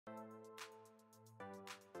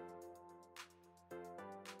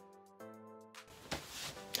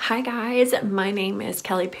Hi guys, my name is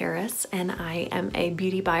Kelly Paris and I am a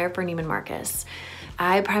beauty buyer for Neiman Marcus.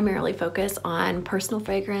 I primarily focus on personal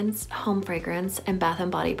fragrance, home fragrance, and bath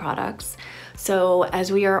and body products. So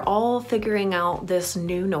as we are all figuring out this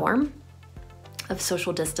new norm of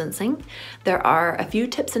social distancing, there are a few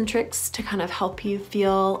tips and tricks to kind of help you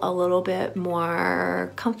feel a little bit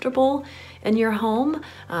more comfortable in your home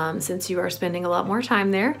since you are spending a lot more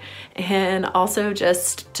time there, and also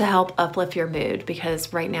just to help uplift your mood,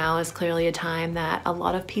 because right now is clearly a time that a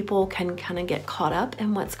lot of people can kind of get caught up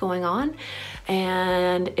in what's going on,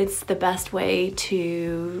 and it's the best way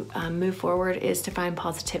to move forward is to find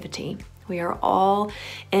positivity. We are all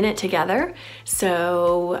in it together,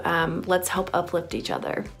 so let's help uplift each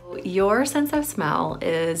other. Your sense of smell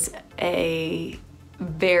is a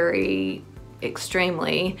very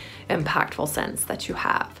extremely impactful sense that you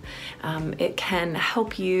have. It can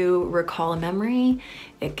help you recall a memory,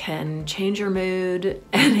 it can change your mood,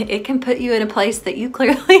 and it can put you in a place that you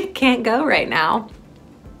clearly can't go right now.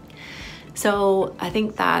 So I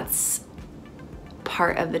think that's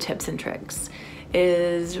part of the tips and tricks,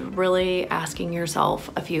 is really asking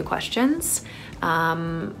yourself a few questions,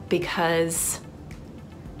 because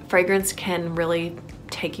fragrance can really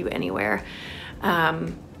take you anywhere.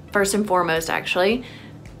 First and foremost, actually,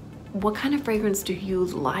 what kind of fragrance do you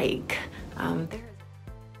like?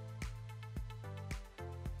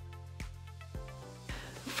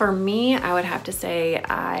 For me, I would have to say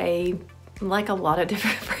I like a lot of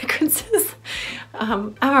different fragrances.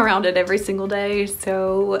 I'm around it every single day,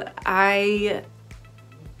 so I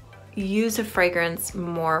use a fragrance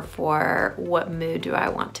more for what mood do I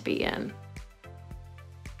want to be in.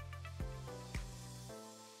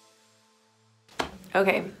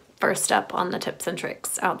 Okay, first up on the tips and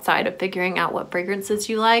tricks, outside of figuring out what fragrances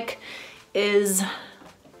you like, is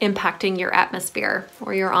impacting your atmosphere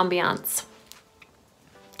or your ambiance.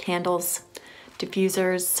 Candles,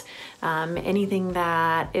 diffusers, anything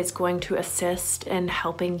that is going to assist in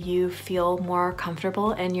helping you feel more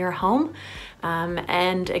comfortable in your home,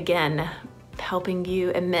 and again, helping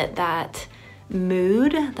you emit that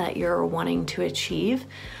mood that you're wanting to achieve.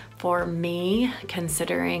 For me,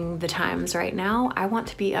 considering the times right now, I want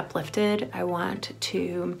to be uplifted. I want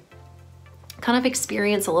to kind of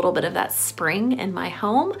experience a little bit of that spring in my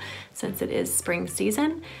home since it is spring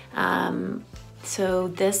season. So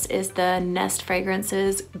this is the Nest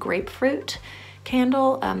Fragrances Grapefruit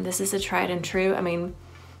candle. This is a tried and true. I mean,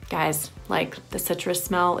 guys, like, the citrus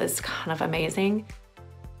smell is kind of amazing.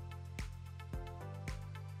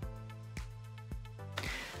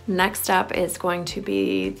 Next up is going to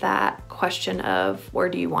be that question of where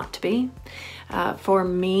do you want to be? For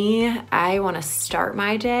me, I want to start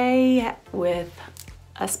my day with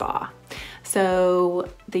a spa. So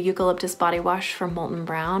the eucalyptus body wash from Molton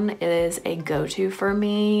Brown is a go-to for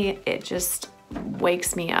me. It just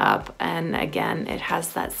wakes me up, and again, it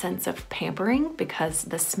has that sense of pampering because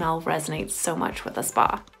the smell resonates so much with a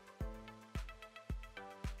spa.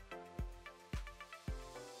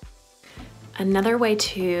 Another way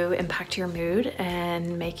to impact your mood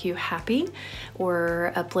and make you happy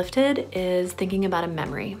or uplifted is thinking about a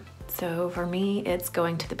memory. So for me, it's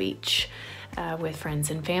going to the beach with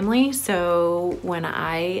friends and family. So when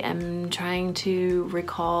I am trying to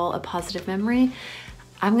recall a positive memory,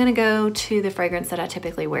 I'm gonna go to the fragrance that I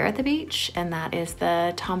typically wear at the beach, and that is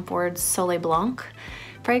the Tom Ford Soleil Blanc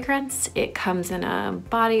fragrance. It comes in a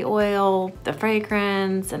body oil, the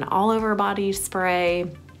fragrance, an all over body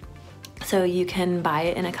spray. So you can buy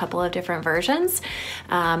it in a couple of different versions.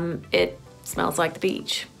 It smells like the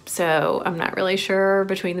beach. So I'm not really sure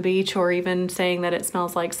between the beach or even saying that it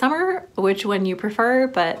smells like summer, which one you prefer,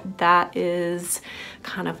 but that is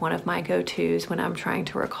kind of one of my go-tos when I'm trying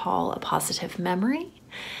to recall a positive memory.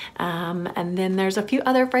 And then there's a few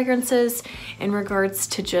other fragrances in regards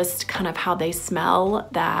to just kind of how they smell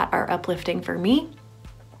that are uplifting for me.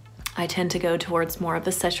 I tend to go towards more of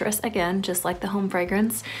the citrus, again, just like the home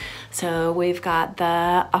fragrance. So we've got the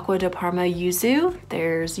Acqua di Parma Yuzu.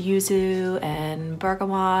 There's yuzu and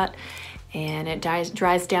bergamot, and it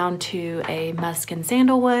dries down to a musk and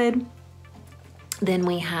sandalwood. Then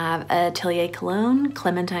we have Atelier Cologne,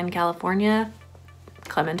 Clementine, California,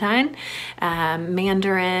 Clementine,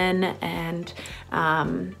 mandarin, and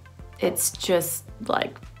it's just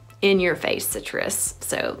like in your face citrus.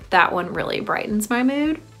 So that one really brightens my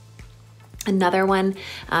mood. Another one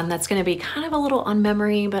that's going to be kind of a little on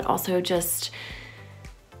memory, but also just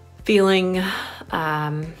feeling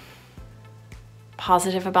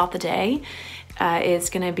positive about the day is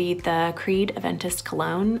gonna be the Creed Aventus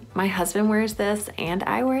Cologne. My husband wears this and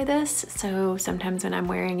I wear this, so sometimes when I'm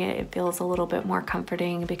wearing it, it feels a little bit more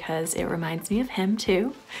comforting because it reminds me of him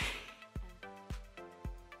too.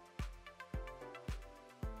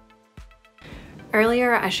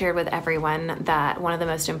 Earlier, I shared with everyone that one of the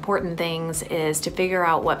most important things is to figure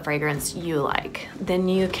out what fragrance you like. Then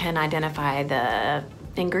you can identify the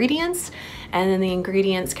ingredients, and then the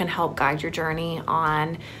ingredients can help guide your journey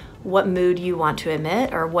on what mood you want to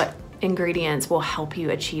emit or what ingredients will help you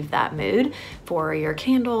achieve that mood for your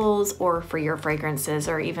candles or for your fragrances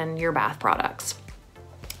or even your bath products.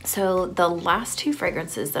 So the last two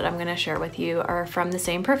fragrances that I'm going to share with you are from the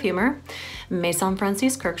same perfumer, Maison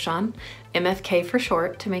Francis Kurkdjian, MFK for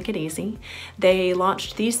short to make it easy. They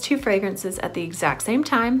launched these two fragrances at the exact same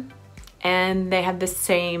time, and they have the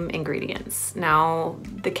same ingredients. Now,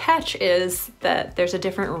 the catch is that there's a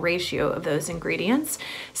different ratio of those ingredients,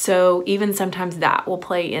 so even sometimes that will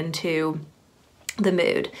play into the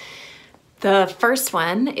mood. The first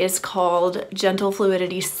one is called Gentle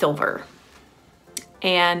Fluidity Silver.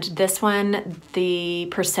 And this one, the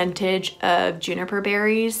percentage of juniper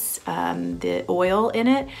berries, the oil in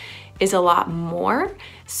it, is a lot more.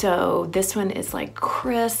 So this one is like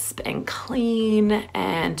crisp and clean,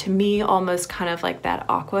 and to me, almost kind of like that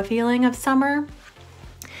aqua feeling of summer.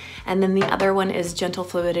 And then the other one is Gentle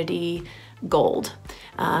Fluidity Gold.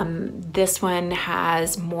 This one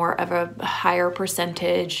has more of a higher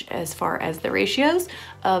percentage as far as the ratios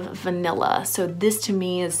of vanilla. So this to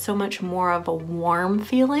me is so much more of a warm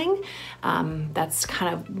feeling. That's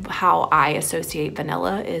kind of how I associate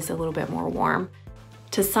vanilla, is a little bit more warm.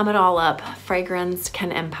 To sum it all up, fragrance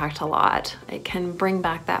can impact a lot. It can bring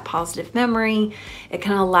back that positive memory. It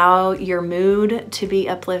can allow your mood to be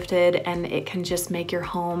uplifted, and it can just make your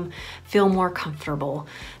home feel more comfortable.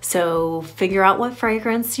 So figure out what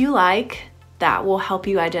fragrance you like. That will help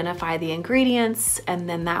you identify the ingredients, and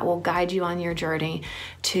then that will guide you on your journey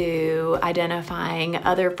to identifying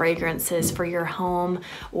other fragrances for your home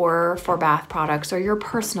or for bath products or your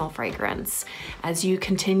personal fragrance. As you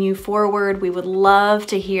continue forward, we would love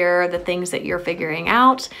to hear the things that you're figuring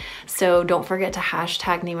out. So don't forget to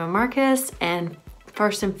hashtag Neiman Marcus, and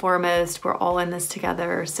first and foremost, we're all in this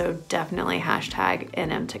together, so definitely hashtag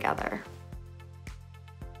NM together.